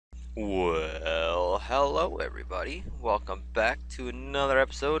Well, hello everybody. Welcome back to another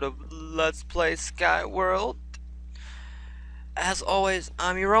episode of Let's Play SkyWorld. As always,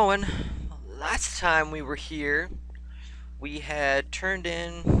 I'm your Owen. Last time we were here, we had turned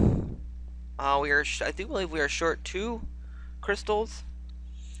in, I do believe we are short 2 crystals.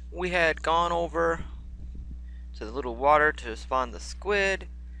 We had gone over to the little water to spawn the squid.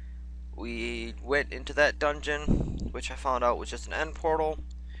 We went into that dungeon, which I found out was just an end portal.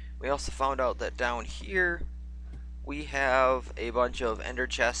 We also found out that down here we have a bunch of ender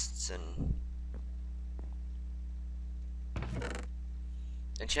chests and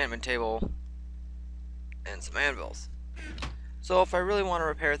enchantment table and some anvils. So if I really want to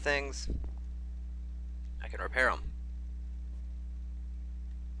repair things, I can repair them.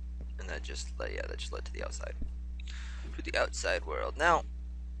 And that just led to the outside. To the outside world. Now,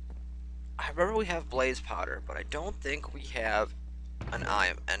 I remember we have blaze powder, but I don't think we have an eye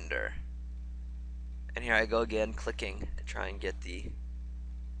of ender. And here I go again, clicking to try and get the...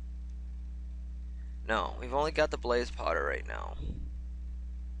 No, we've only got the blaze powder right now.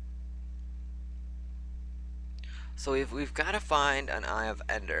 So we've got to find an eye of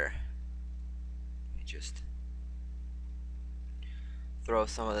ender. Let me just throw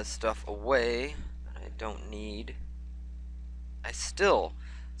some of this stuff away that I don't need. I still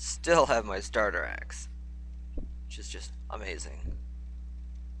have my starter axe, which is just amazing.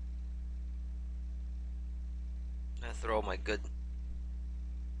 I'm gonna throw my good...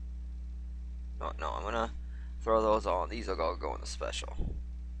 No, I'm gonna throw those all. These will all go in the special.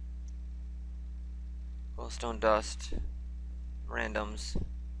 Glowstone dust, randoms.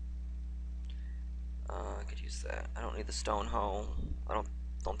 I could use that. I don't need the stone hoe. I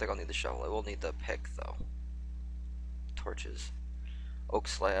don't think I'll need the shovel. I will need the pick though. Torches, oak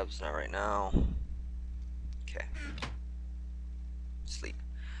slabs. Not right now. Okay. Sleep.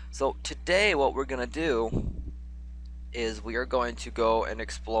 So today, what we're gonna do is we are going to go and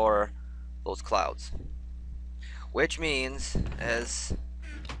explore those clouds, which means, as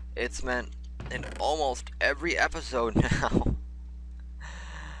it's meant in almost every episode now,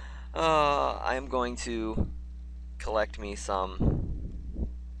 I'm going to collect me some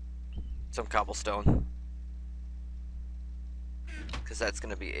cobblestone, because that's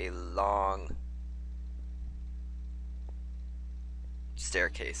going to be a long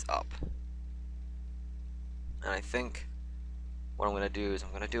staircase up. And I think what I'm going to do is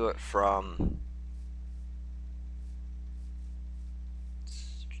I'm going to do it from...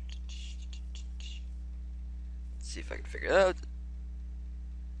 Let's see if I can figure it out.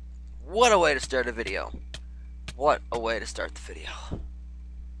 What a way to start a video. What a way to start the video.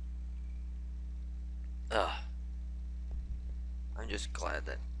 I'm just glad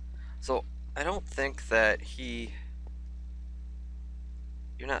that... So, I don't think that he...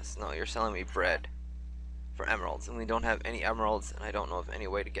 No, you're selling me bread for emeralds, and we don't have any emeralds, and I don't know of any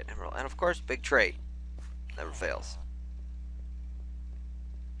way to get an emerald. And of course, big trade never fails.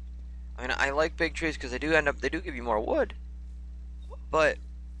 I mean, I like big trees because they do give you more wood, but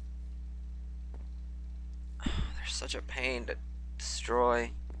they're such a pain to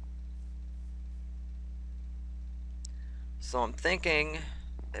destroy. So I'm thinking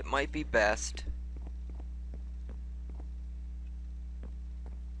it might be best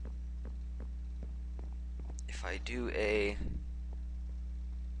if I do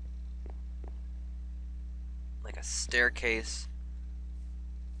like a staircase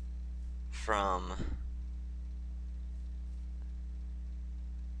from...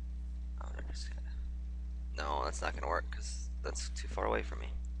 No, that's not gonna work because that's too far away from me.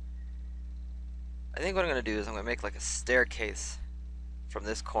 I think what I'm gonna do is I'm gonna make like a staircase from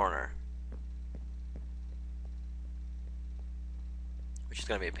this corner, which is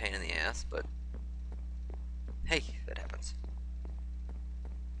gonna be a pain in the ass, but hey, that happens.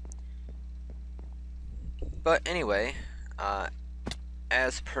 But anyway,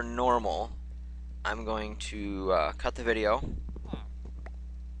 as per normal, I'm going to cut the video,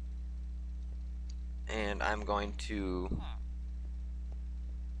 and I'm going to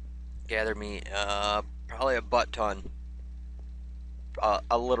gather me probably a butt ton,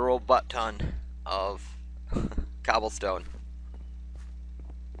 a literal butt ton of cobblestone.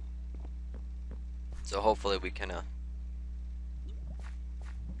 So hopefully we can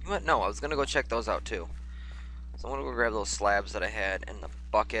no, I was gonna go check those out too. So I'm gonna go grab those slabs that I had in the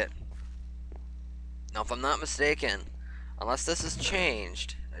bucket. Now, if I'm not mistaken, unless this has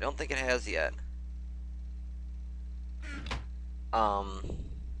changed, I don't think it has yet.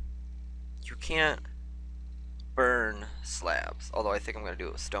 You can't burn slabs. Although I think I'm gonna do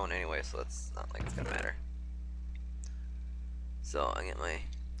it with stone anyway, so that's not like it's gonna matter. So I get my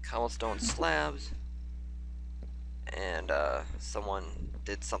cobblestone slabs. And someone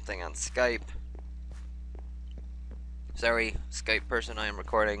did something on Skype. Sorry, Skype person, I am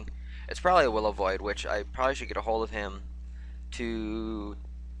recording. It's probably a Willow Void, which I probably should get a hold of him to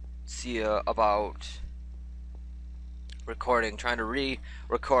see about recording, trying to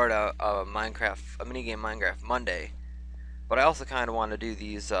re-record a Minecraft, a minigame Minecraft Monday. But I also kind of want to do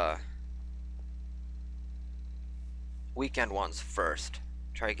these weekend ones first.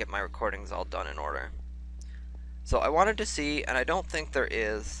 Try to get my recordings all done in order. So I wanted to see, and I don't think there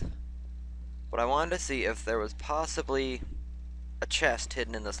is, but I wanted to see if there was possibly a chest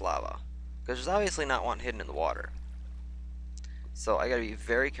hidden in this lava. Because there's obviously not one hidden in the water. So I gotta be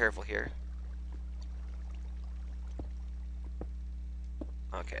very careful here.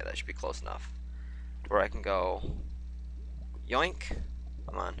 Okay, that should be close enough. Where I can go, yoink,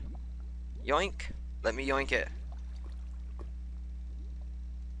 come on, yoink, let me yoink it.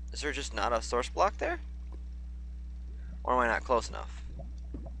 Is there just not a source block there? Or am I not close enough?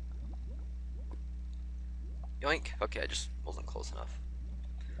 Yoink. Okay, I just wasn't close enough.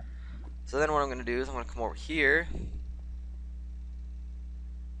 So then what I'm going to do is I'm going to come over here.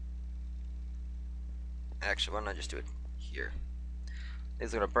 Actually, why don't I just do it here?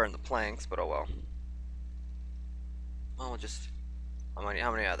 These are going to burn the planks, but oh well. Well, we'll just... how many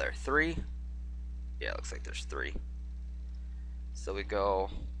are there? 3? Yeah, it looks like there's 3. So we go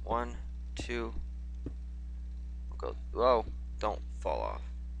 1, 2... go, whoa, don't fall off.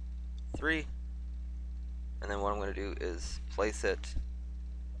 3, and then what I'm going to do is place it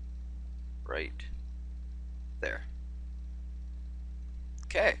right there.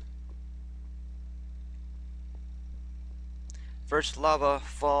 Okay. First lava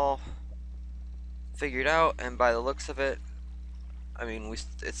fall figured out, and by the looks of it, I mean,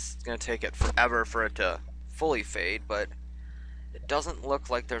 it's going to take it forever for it to fully fade, but it doesn't look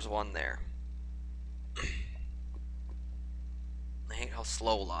like there's one there. I hate how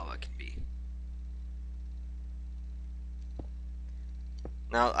slow lava can be.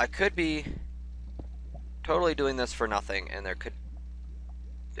 Now, I could be totally doing this for nothing, and it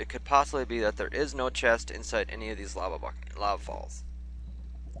could possibly be that there is no chest inside any of these lava falls,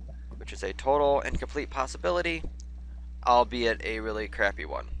 which is a total and complete possibility, albeit a really crappy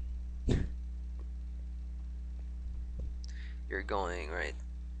one. You're going right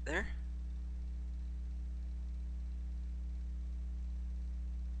there.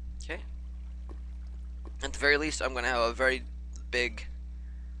 Okay. At the very least, I'm going to have a very big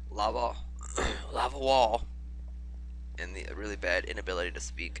lava wall and a really bad inability to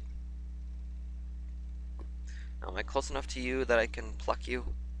speak. Now, am I close enough to you that I can pluck you?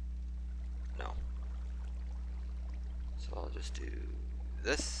 No. So I'll just do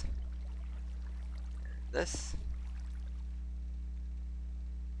this, this,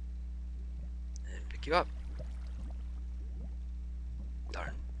 and pick you up.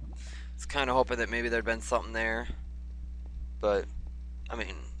 Darn. I was kind of hoping that maybe there'd been something there, but I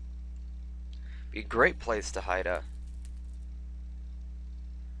mean, be a great place to hide at.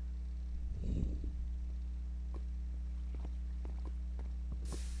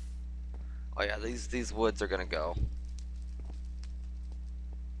 Oh yeah, these woods are gonna go,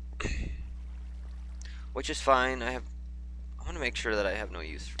 which is fine. I want to make sure that I have no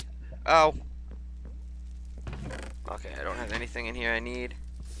use for. Oh. Okay, I don't have anything in here I need.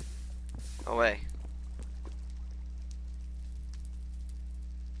 No way.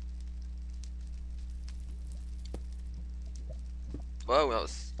 Whoa, that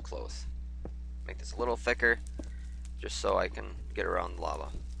was close. Make this a little thicker, just so I can get around the lava.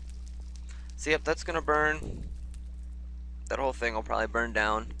 See, yep, that's gonna burn. That whole thing will probably burn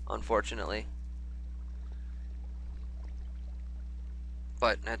down, unfortunately.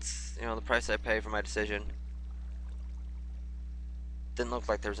 But that's, you know, the price I pay for my decision. Didn't look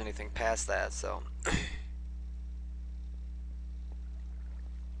like there was anything past that, so.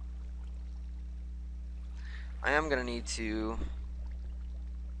 I am gonna need to.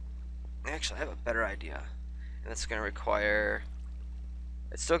 Actually, I have a better idea, and it's gonna require.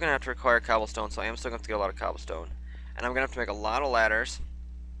 It's still gonna have to require cobblestone, so I am still gonna have to get a lot of cobblestone, and I'm gonna have to make a lot of ladders.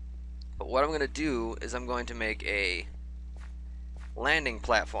 But what I'm gonna do is I'm going to make a landing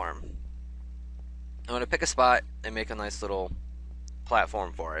platform. I'm gonna pick a spot and make a nice little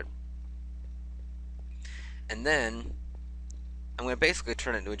platform for it, and then I'm gonna basically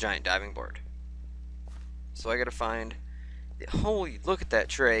turn it into a giant diving board. So I gotta find the, holy, look at that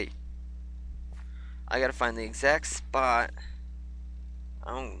tray. I gotta find the exact spot.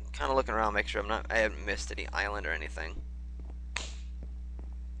 I'm kind of looking around, make sure I haven't missed any island or anything.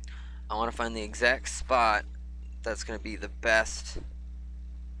 I want to find the exact spot that's going to be the best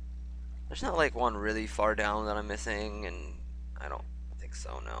There's not like one really far down that I'm missing, and I don't think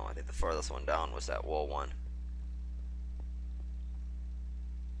so, no. I think the farthest one down was that wool one.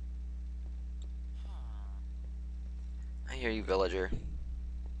 I hear you, villager.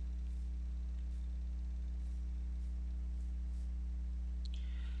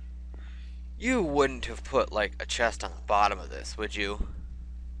 You wouldn't have put like a chest on the bottom of this, would you?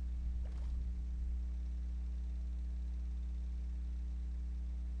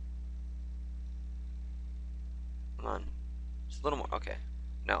 Come on. Just a little more. Okay.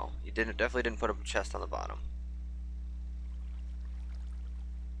 No, you definitely didn't put a chest on the bottom.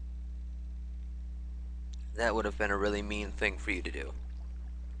 That would have been a really mean thing for you to do.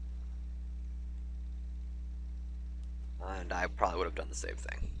 And I probably would have done the same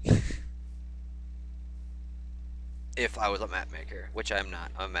thing. If I was a map maker, which I'm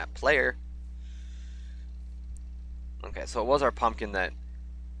not. I'm a map player. Okay, so it was our pumpkin that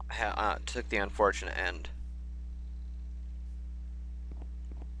took the unfortunate end.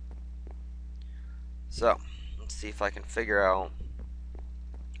 So, let's see if I can figure out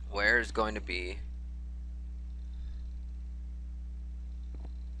where's going to be.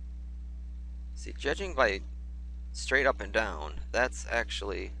 See, judging by straight up and down, that's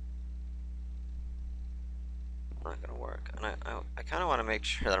actually not gonna work. And I kind of want to make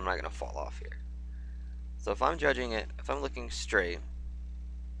sure that I'm not gonna fall off here. So if I'm judging it, if I'm looking straight,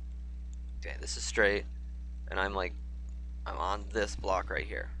 okay, this is straight, and I'm on this block right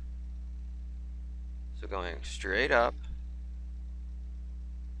here. So going straight up,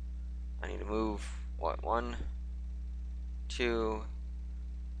 I need to move, what, 1, 2,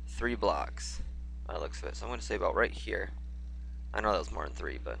 3 blocks. That looks of it. So I'm going to say about right here. I know that was more than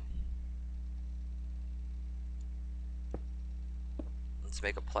 3, but let's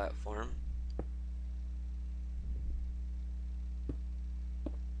make a platform.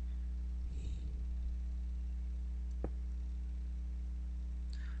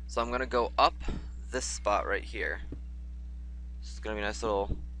 So I'm going to go up this spot right here. This is going to be a nice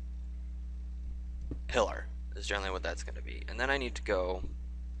little pillar, is generally what that's going to be. And then I need to go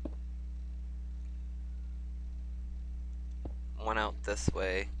one out this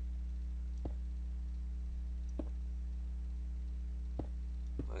way.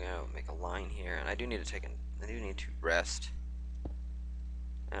 We're going to make a line here, and I do need to rest.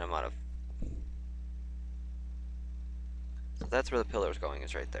 And I'm out of. So that's where the pillar is going,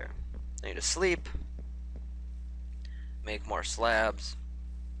 is right there. I need to sleep, make more slabs,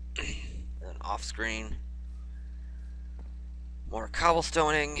 and then off screen, more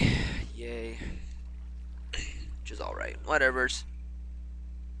cobblestoning, yay, which is alright, whatevers.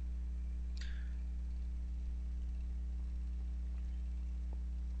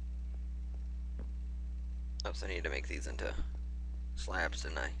 Oops, I need to make these into slabs,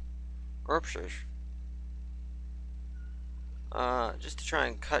 didn't I? Oopsies. Just to try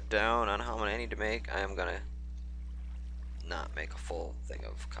and cut down on how many I need to make, I am gonna not make a full thing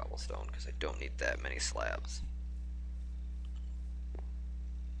of cobblestone because I don't need that many slabs.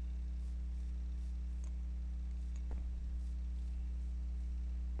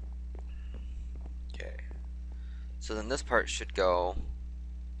 Okay. So then this part should go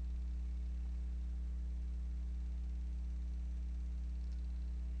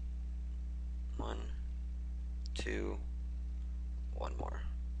one, two, one more.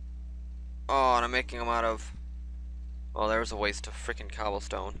 Oh, and I'm making them out of. Well, there was a waste of freaking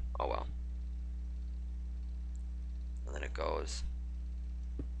cobblestone. Oh well. And then it goes.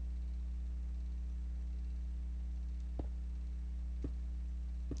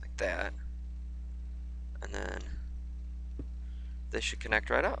 Like that. And then this should connect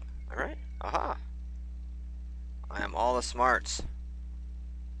right up. Alright. Aha. I am all the smarts.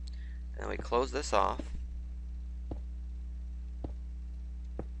 And we close this off.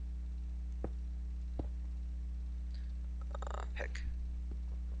 Pick.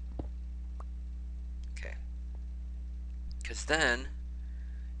 Okay. Because then,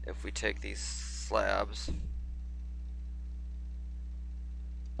 if we take these slabs.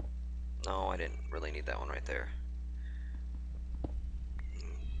 No, I didn't really need that one right there.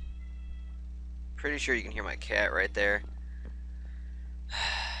 Pretty sure you can hear my cat right there.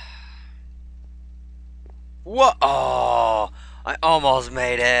 Whoa! Oh, I almost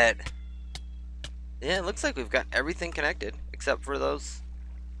made it. Yeah, it looks like we've got everything connected except for those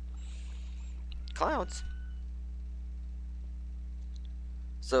clouds.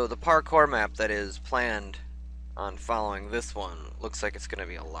 So the parkour map that is planned on following this one looks like it's going to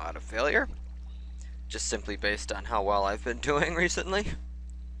be a lot of failure, just simply based on how well I've been doing recently.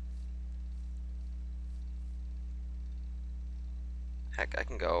 Heck, I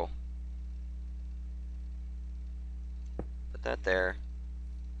can go Put that there.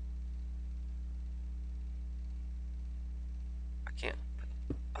 I can't.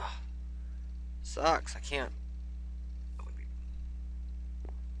 Oh, sucks. I can't. It would be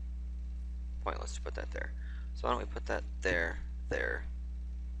pointless to put that there. So why don't we put that there, there.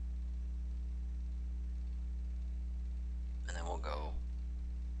 And then we'll go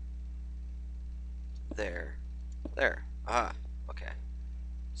there, there. Ah, okay.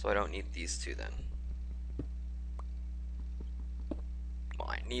 So I don't need these two then. Well,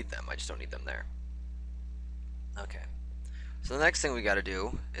 I need them, I just don't need them there. Okay. So the next thing we gotta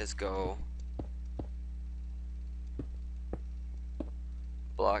do is go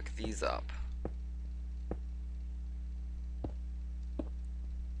block these up.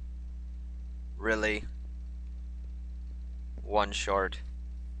 Really? One short.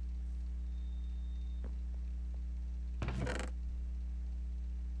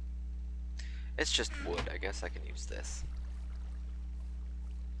 It's just wood, I guess I can use this.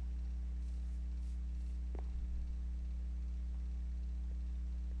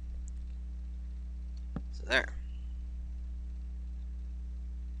 So there.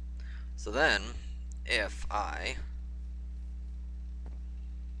 So then, if I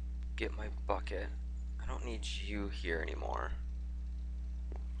get my bucket, I don't need you here anymore.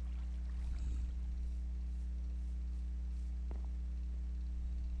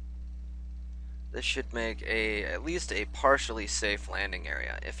 This should make at least a partially safe landing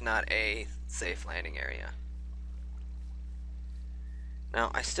area, if not a safe landing area.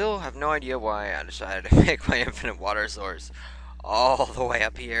 Now, I still have no idea why I decided to make my infinite water source all the way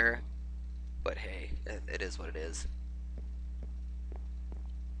up here, but hey, it is what it is.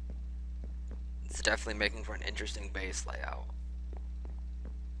 It's definitely making for an interesting base layout.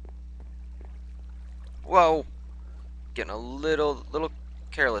 Whoa! Getting a little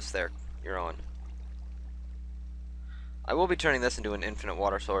careless there, you're on. I will be turning this into an infinite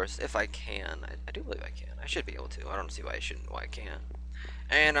water source if I can. I do believe I can. I should be able to. I don't see why I shouldn't, why I can't.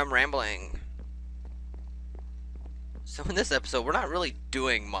 And I'm rambling. So in this episode, we're not really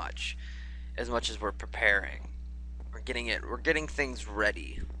doing much as we're preparing. We're getting things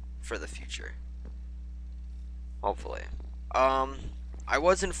ready for the future. Hopefully. I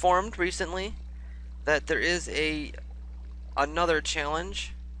was informed recently that there is another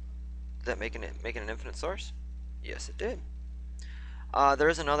challenge that making an infinite source. Yes, it did. There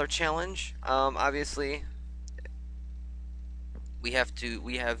is another challenge. Obviously, we have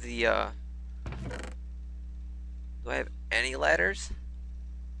the. Do I have any ladders?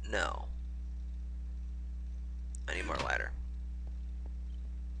 No. I need more ladder.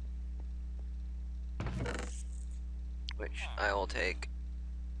 Which I will take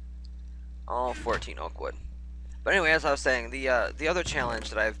all 14 oak wood. But anyway, as I was saying, the other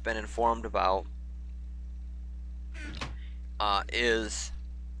challenge that I've been informed about is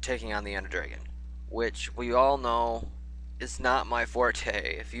taking on the Ender Dragon, which we all know is not my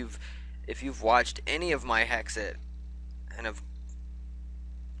forte. If you've watched any of my Hexit and of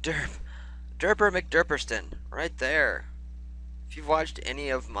Derper McDerperston right there, if you've watched any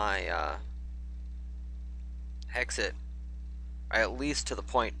of my Hexit, at least to the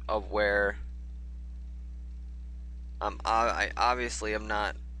point of where I obviously am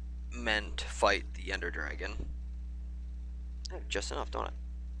not meant to fight the Ender Dragon. Just enough, don't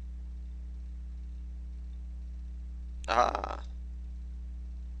I?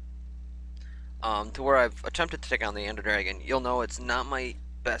 To where I've attempted to take on the Ender Dragon, you'll know it's not my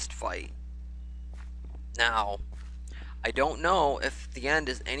best fight. Now, I don't know if the end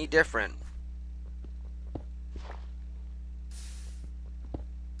is any different.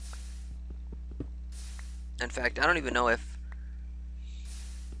 In fact, I don't even know if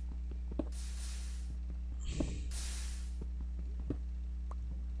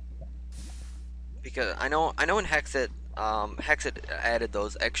because I know in Hexit, Hexit added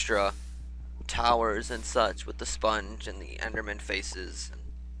those extra towers and such with the sponge and the Enderman faces and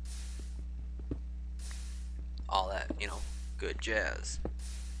all that, you know, good jazz.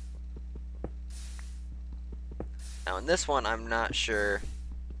 Now in this one, I'm not sure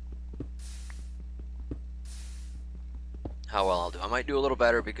how well I'll do. I might do a little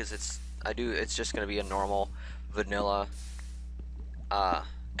better because it's just gonna be a normal vanilla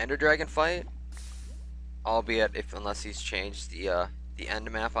Ender Dragon fight. Albeit unless he's changed the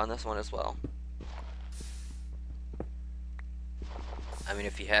end map on this one as well. I mean,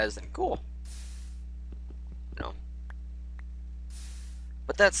 if he has, then cool. No.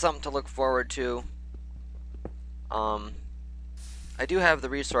 But that's something to look forward to. I do have the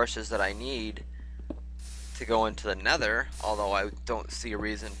resources that I need to go into the Nether, although I don't see a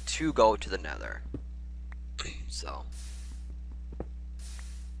reason to go to the Nether. So,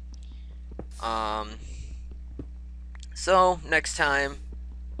 Um, so next time,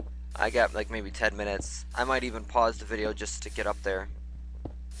 I got like maybe 10 minutes. I might even pause the video just to get up there.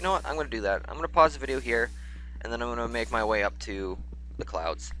 You know what? I'm gonna do that. I'm gonna pause the video here, and then I'm gonna make my way up to the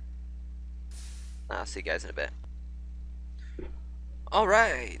clouds. I'll see you guys in a bit.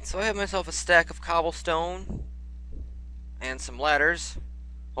 Alright, so I have myself a stack of cobblestone and some ladders.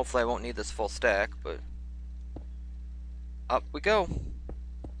 Hopefully I won't need this full stack, but up we go.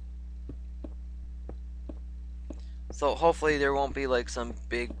 So hopefully there won't be like some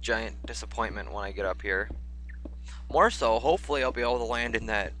big giant disappointment when I get up here. More so, hopefully I'll be able to land in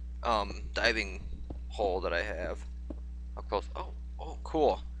that diving hole that I have. Up close. Oh,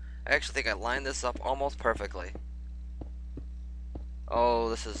 cool. I actually think I lined this up almost perfectly. Oh,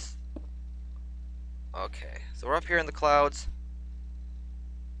 this is... Okay, so we're up here in the clouds.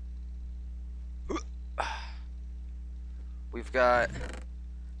 We've got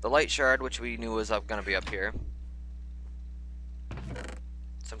the light shard, which we knew was gonna be up here.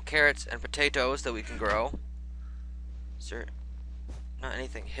 Some carrots and potatoes that we can grow. Is there not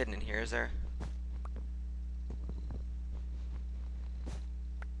anything hidden in here, is there?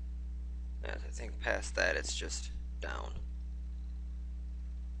 Yes, I think past that it's just down.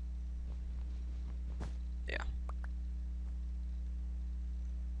 Yeah.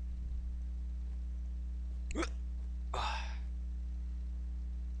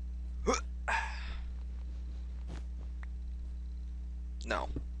 No.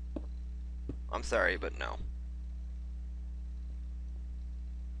 I'm sorry, but no.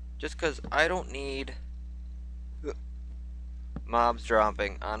 Just because I don't need mobs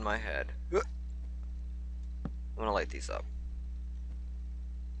dropping on my head. I'm gonna light these up.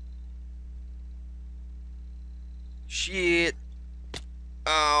 Shit.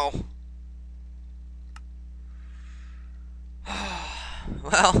 Oh.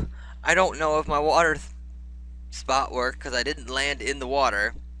 Well, I don't know if my water spot worked because I didn't land in the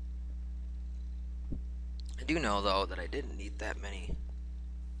water. I do know though that I didn't need that many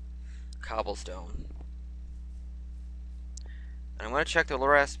cobblestone. And I'm gonna check the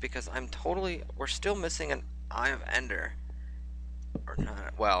rest because we're still missing an Eye of Ender. Or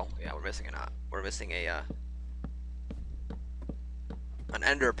not, well, yeah, we're missing an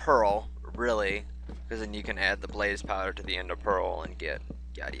Ender Pearl, really, because then you can add the blaze powder to the Ender Pearl and get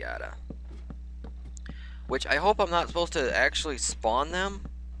yada yada. Which I hope I'm not supposed to actually spawn them.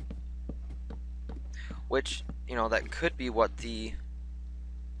 Which, you know, that could be what the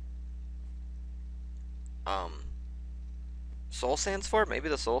soul sand's for. Maybe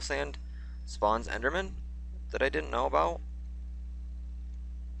the soul sand spawns Enderman that I didn't know about.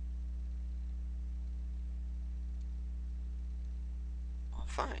 Oh,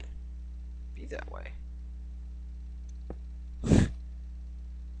 fine. Be that way.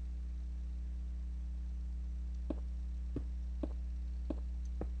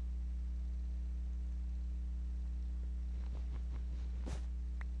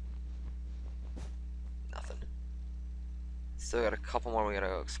 Still got a couple more we gotta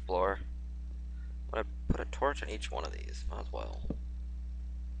go explore. I'm gonna put a torch on each one of these. Might as well.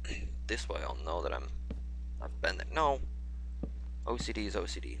 This way I'll know that I've been there. No. OCD is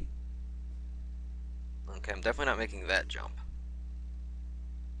OCD. Okay, I'm definitely not making that jump.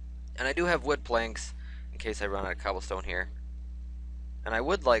 And I do have wood planks in case I run out of cobblestone here. And I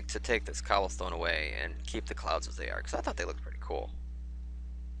would like to take this cobblestone away and keep the clouds as they are, because I thought they looked pretty cool.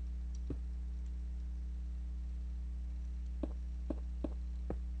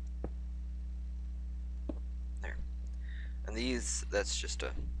 And these, that's just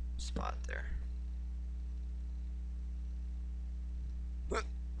a spot there.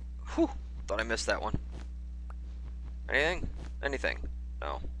 Whew, thought I missed that one. Anything? Anything?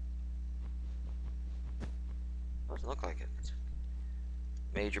 No. Doesn't look like it.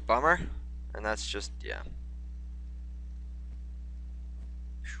 Major bummer. And that's just, yeah.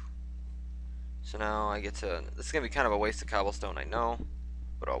 So now I get to, this is going to be kind of a waste of cobblestone, I know.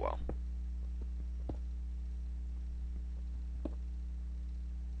 But oh well.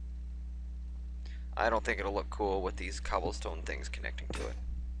 I don't think it'll look cool with these cobblestone things connecting to it.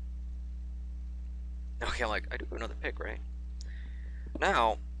 Okay, I'm like, I do have another pick, right?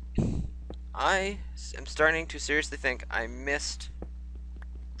 Now, I am starting to seriously think I missed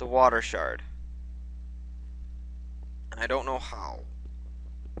the water shard. And I don't know how.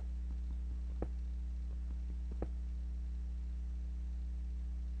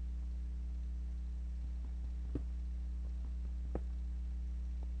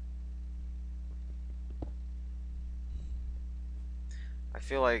 I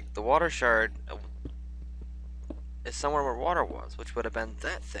feel like the water shard is somewhere where water was, which would have been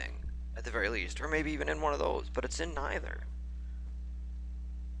that thing. at the very least, or maybe even in one of those, but it's in neither.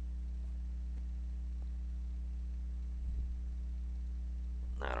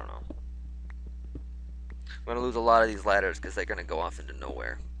 I don't know. I'm going to lose a lot of these ladders because they're going to go off into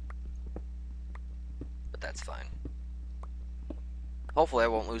nowhere. But that's fine. Hopefully I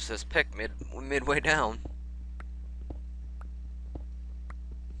won't lose this pick midway down.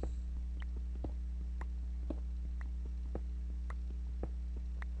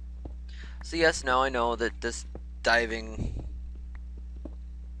 So yes, now I know that this diving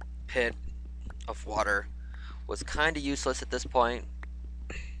pit of water was kind of useless at this point.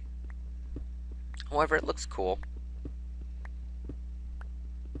 However, it looks cool.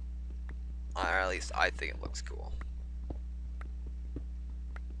 Or at least I think it looks cool.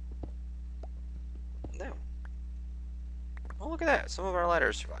 No. Oh, look at that. Some of our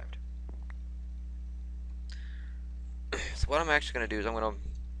ladders survived. So what I'm actually going to do is I'm going to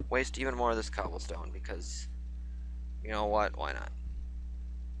waste even more of this cobblestone because, you know what, why not?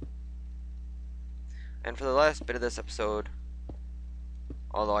 And for the last bit of this episode,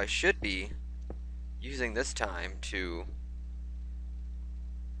 although I should be using this time to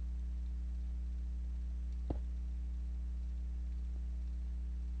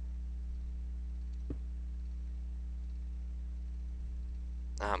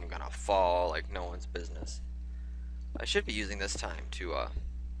I'm gonna fall like no one's business. I should be using this time to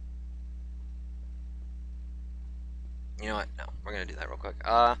you know what? No, we're gonna do that real quick.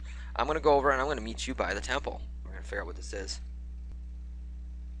 I'm gonna go over and I'm gonna meet you by the temple. We're gonna figure out what this is.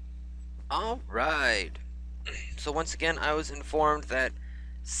 Alright. So once again, I was informed that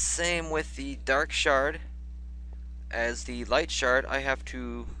same with the dark shard as the light shard, I have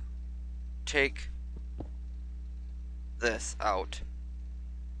to take this out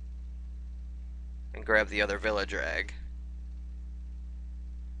and grab the other villager egg.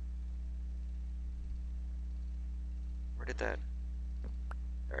 Where did that?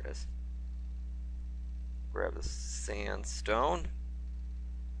 There it is. Grab the sandstone.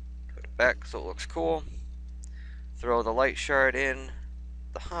 Put it back so it looks cool. Throw the light shard in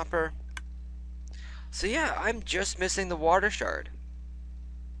the hopper. So yeah, I'm just missing the water shard.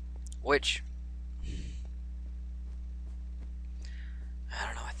 Which, I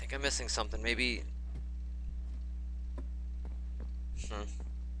don't know, I think I'm missing something. Maybe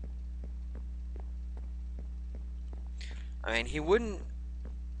I mean, he wouldn't,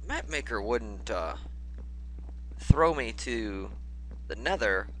 Mapmaker wouldn't throw me to the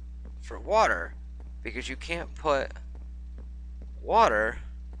nether for water, because you can't put water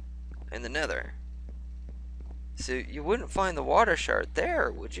in the nether. So you wouldn't find the water shard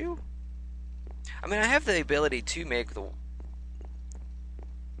there, would you? I mean, I have the ability to make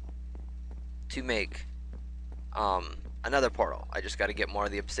another portal. I just got to get more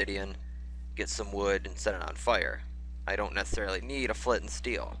of the obsidian, get some wood, and set it on fire. I don't necessarily need a flint and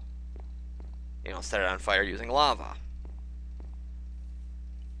steel. You know, set it on fire using lava.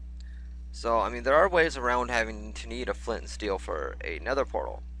 So, I mean, there are ways around having to need a flint and steel for a nether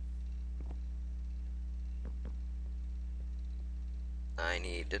portal.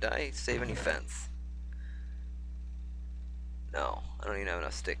 Did I save any fence? No, I don't even have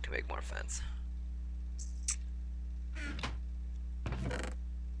enough stick to make more fence.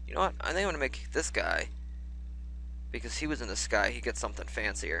 You know what? I think I'm gonna make this guy, because he was in the sky, he gets something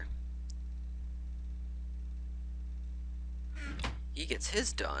fancier. He gets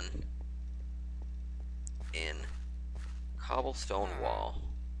his done in cobblestone wall.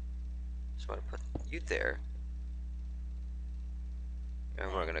 So I'm gonna put you there.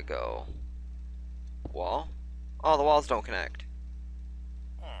 And we're gonna go wall. Oh, the walls don't connect.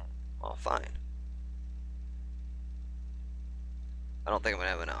 Well, fine. I don't think I'm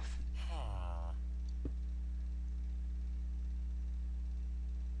gonna have enough.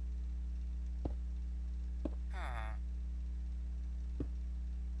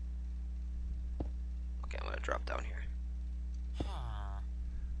 Okay, I'm gonna drop down here.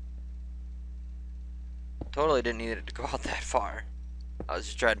 Totally didn't need it to go out that far. I was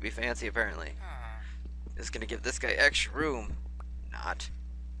just trying to be fancy, apparently. It's gonna give this guy extra room. Not.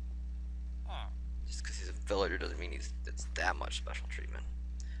 Just because he's a villager doesn't mean it's that much special treatment.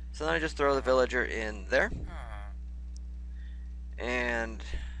 So then I just throw the villager in there. And...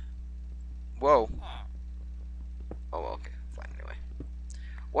 whoa. Oh, okay. Fine, anyway.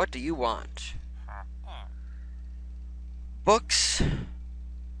 What do you want? Books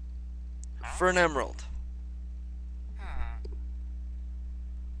for an emerald.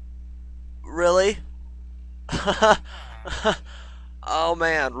 Really? Oh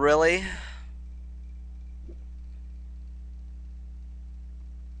man, really?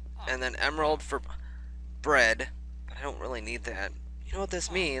 and then emerald for bread, but I don't really need that. You know what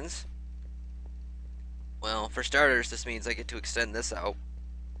this means? Well, for starters, this means I get to extend this out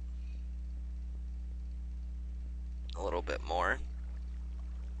a little bit more.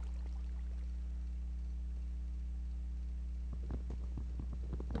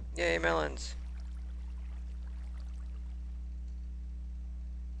 Yay, melons.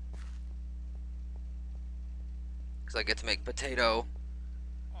 Because I get to make potato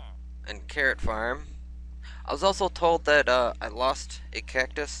and carrot farm. I was also told that I lost a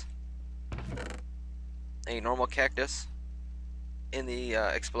cactus, a normal cactus, in the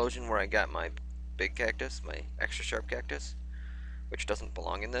explosion where I got my big cactus, my extra sharp cactus, which doesn't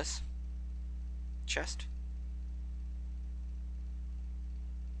belong in this chest.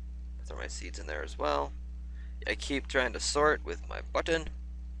 Throw my seeds in there as well. I keep trying to sort with my button.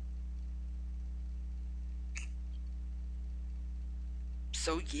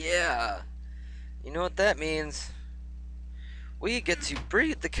 So yeah, you know what that means? We get to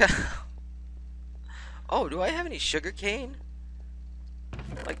breed the cow. Oh, do I have any sugar cane?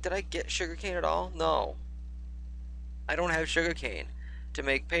 Like, did I get sugar cane at all? No. I don't have sugar cane to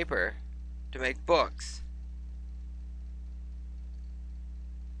make paper, to make books.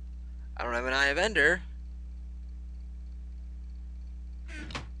 I don't have an Eye of Ender.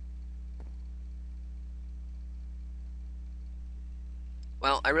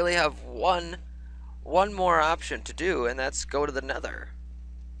 Well, I really have one more option to do, and that's go to the Nether.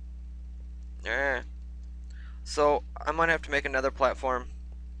 So I might have to make another platform.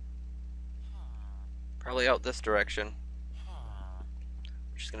 Probably out this direction.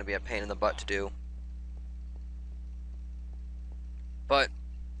 Which is going to be a pain in the butt to do. But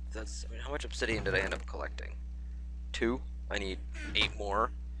that's, I mean, how much obsidian did I end up collecting? 2. I need 8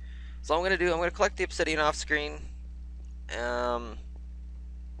 more. So I'm going to collect the obsidian off screen. There's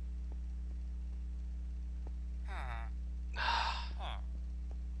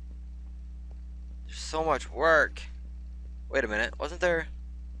so much work. Wait a minute, wasn't there?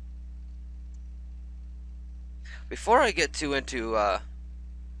 Before I get too into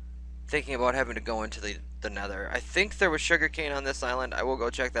thinking about having to go into the Nether, I think there was sugarcane on this island. I will go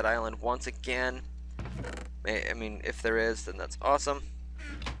check that island once again. I mean, if there is, then that's awesome.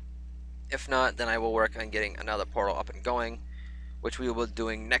 If not, then I will work on getting another portal up and going, which we will be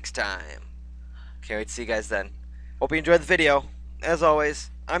doing next time. Can't wait to see you guys then. Hope you enjoyed the video. As always,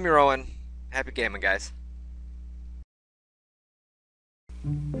 I'm your Owen. Happy gaming, guys.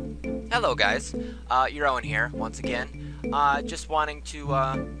 Hello guys, you're Owen here, once again. Just wanting to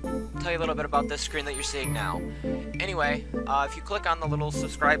tell you a little bit about this screen that you're seeing now. Anyway, if you click on the little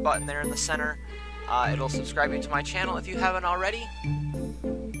subscribe button there in the center, it'll subscribe you to my channel if you haven't already.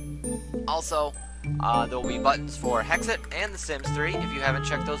 Also, there will be buttons for Hexit and The Sims 3. If you haven't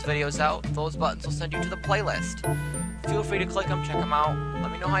checked those videos out, those buttons will send you to the playlist. Feel free to click them, check them out,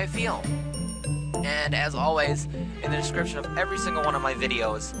 let me know how you feel. And as always, in the description of every single one of my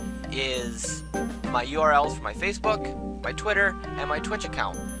videos is my URLs for my Facebook, my Twitter, and my Twitch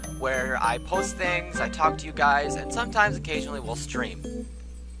account, where I post things, I talk to you guys, and sometimes occasionally we'll stream.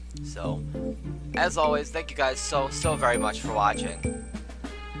 So, as always, thank you guys so very much for watching.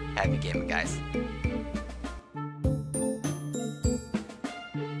 Happy gaming, guys.